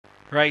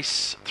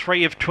Race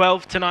 3 of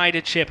 12 tonight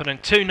at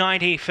Shepparton.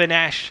 290 for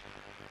Nash.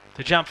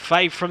 The jump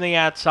fave from the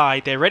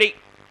outside. They're ready.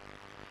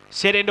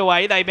 Set into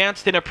way. They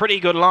bounced in a pretty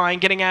good line.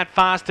 Getting out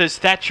fast as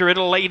Thatcher.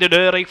 It'll lead it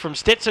early from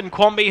Stetson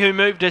Quamby, who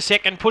moved a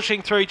second.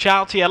 Pushing through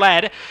Charltier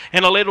Lad.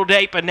 And a little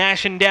deeper.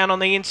 Nash and down on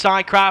the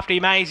inside. Crafty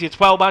Maisie. It's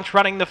Well Bunch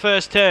running the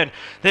first turn.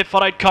 They've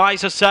followed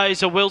Kaiser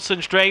Soza,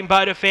 Wilson's Dream,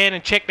 Bodafan,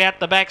 and checked out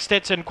the back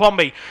Stetson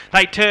Quamby.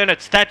 They turn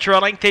it. Thatcher a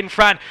length in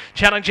front.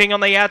 Challenging on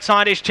the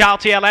outside is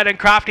Charltier Lad and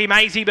Crafty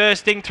Maisie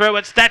bursting through.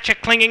 It's Thatcher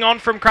clinging on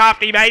from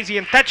Crafty Maisie,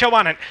 and Thatcher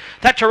won it.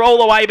 Thatcher all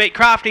the way beat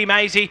Crafty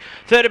Maisie.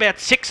 Third about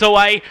 6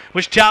 away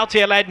was Charltier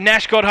Lad.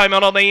 Nash got home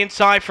on the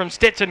inside from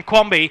Stetson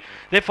Quamby.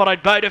 They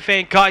followed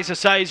Bodafan, Kaiser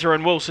Soza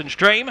and Wilson's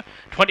Dream.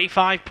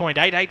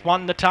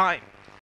 25.881 the time.